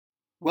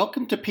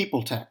Welcome to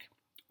People Tech,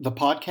 the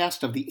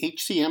podcast of the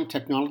HCM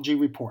Technology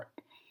Report.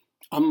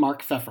 I'm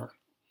Mark Pfeffer.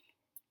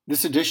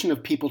 This edition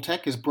of People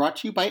Tech is brought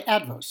to you by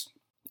Advos.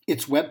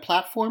 Its web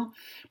platform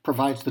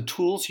provides the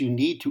tools you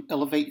need to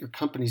elevate your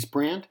company's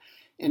brand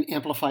and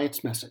amplify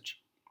its message.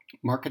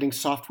 Marketing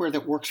software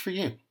that works for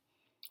you.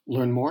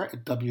 Learn more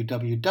at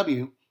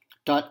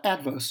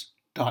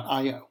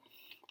www.advos.io.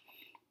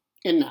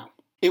 And now,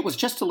 it was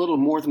just a little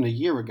more than a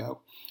year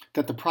ago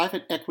that the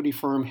private equity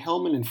firm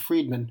Hellman &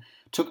 Friedman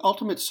took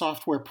Ultimate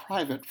Software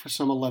private for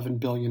some $11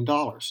 billion.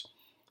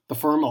 The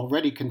firm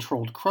already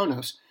controlled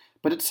Kronos,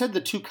 but it said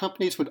the two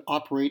companies would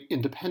operate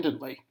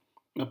independently.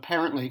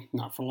 Apparently,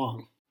 not for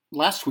long.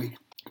 Last week,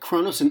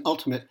 Kronos and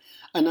Ultimate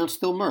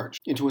announced they'll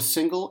merge into a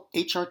single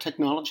HR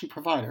technology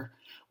provider,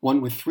 one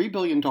with $3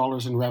 billion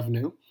in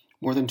revenue,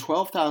 more than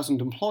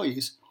 12,000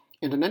 employees,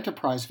 and an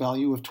enterprise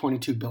value of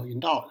 $22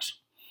 billion.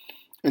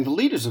 And the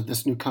leaders of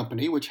this new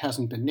company, which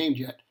hasn't been named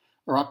yet,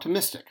 are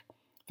optimistic.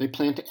 They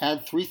plan to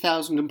add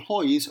 3,000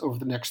 employees over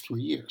the next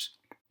 3 years.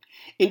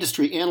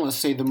 Industry analysts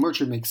say the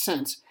merger makes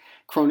sense.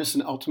 Kronos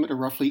and Ultimate are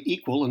roughly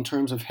equal in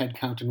terms of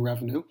headcount and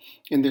revenue,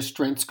 and their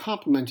strengths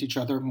complement each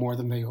other more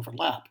than they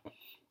overlap.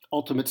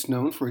 Ultimate's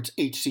known for its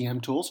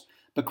HCM tools,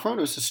 but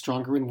Kronos is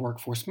stronger in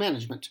workforce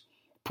management.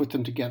 Put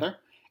them together,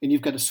 and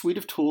you've got a suite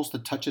of tools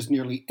that touches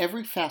nearly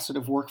every facet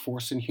of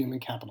workforce and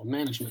human capital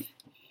management.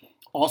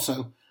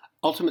 Also,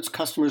 Ultimate's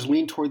customers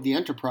lean toward the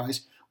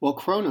enterprise, while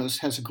Kronos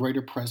has a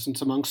greater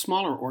presence among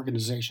smaller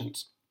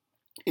organizations.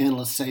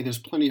 Analysts say there's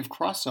plenty of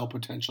cross-sell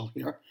potential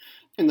here,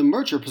 and the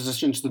merger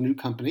positions the new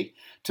company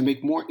to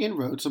make more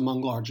inroads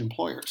among large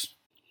employers.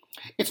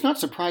 It's not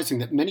surprising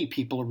that many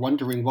people are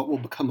wondering what will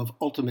become of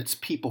Ultimate's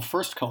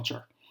people-first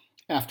culture.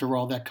 After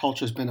all, that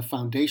culture has been a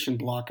foundation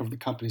block of the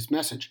company's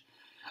message.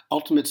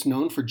 Ultimate's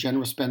known for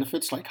generous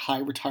benefits like high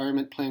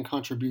retirement plan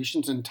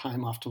contributions and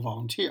time off to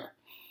volunteer.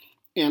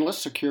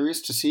 Analysts are curious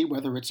to see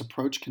whether its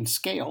approach can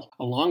scale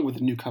along with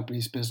the new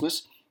company's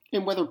business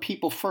and whether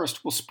people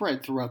first will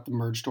spread throughout the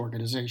merged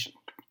organization.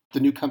 The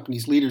new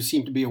company's leaders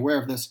seem to be aware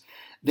of this.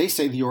 They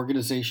say the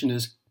organization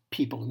is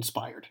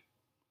people-inspired.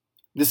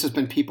 This has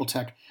been People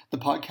Tech, the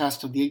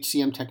podcast of the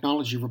HCM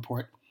Technology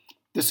Report.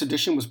 This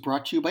edition was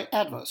brought to you by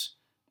Advos,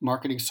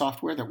 marketing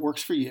software that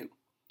works for you.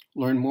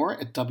 Learn more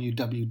at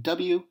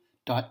www.advos.io.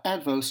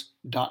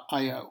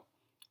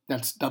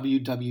 That's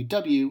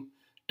www.advos.io.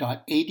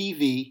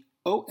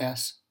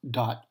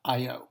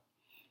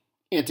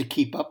 And to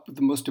keep up with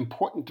the most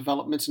important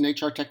developments in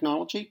HR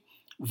technology,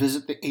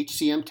 visit the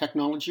HCM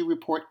Technology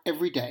Report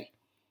every day.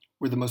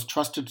 We're the most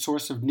trusted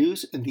source of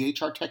news in the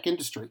HR tech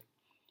industry.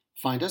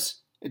 Find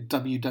us at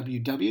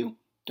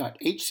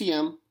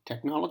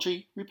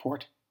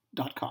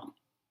www.hcmtechnologyreport.com.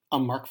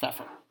 I'm Mark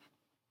Pfeffer.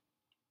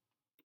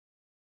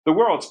 The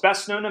world's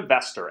best-known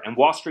investor and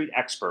Wall Street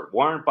expert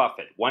Warren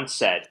Buffett once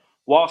said,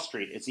 "Wall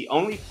Street is the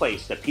only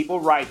place that people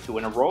ride to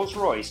in a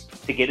Rolls-Royce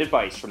to get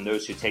advice from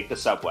those who take the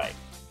subway."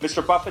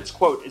 Mr. Buffett's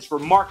quote is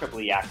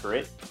remarkably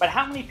accurate, but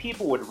how many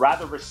people would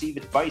rather receive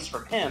advice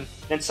from him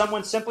than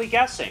someone simply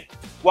guessing?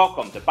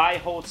 Welcome to Buy,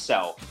 Hold,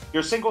 Sell,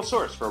 your single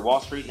source for Wall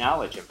Street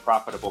knowledge and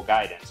profitable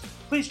guidance.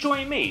 Please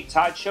join me,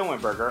 Todd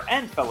Schoenberger,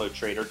 and fellow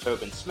trader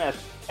Tobin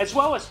Smith, as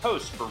well as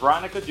host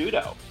Veronica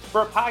Dudo,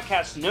 for a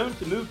podcast known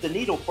to move the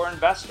needle for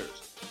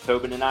investors.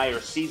 Tobin and I are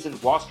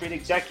seasoned Wall Street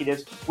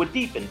executives with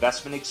deep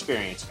investment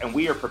experience, and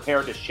we are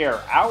prepared to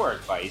share our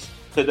advice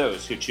to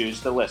those who choose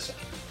to listen.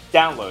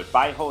 Download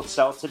Buy, Hold,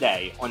 Sell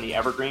today on the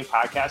Evergreen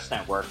Podcast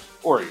Network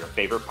or your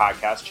favorite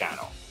podcast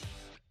channel.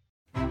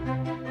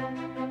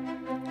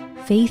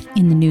 Faith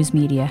in the news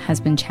media has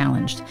been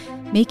challenged,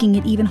 making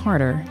it even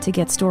harder to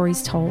get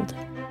stories told.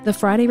 The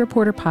Friday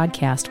Reporter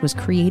podcast was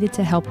created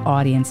to help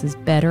audiences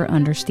better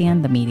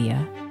understand the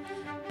media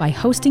by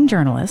hosting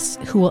journalists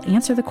who will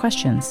answer the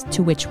questions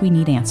to which we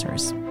need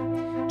answers.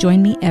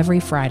 Join me every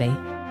Friday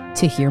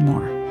to hear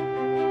more.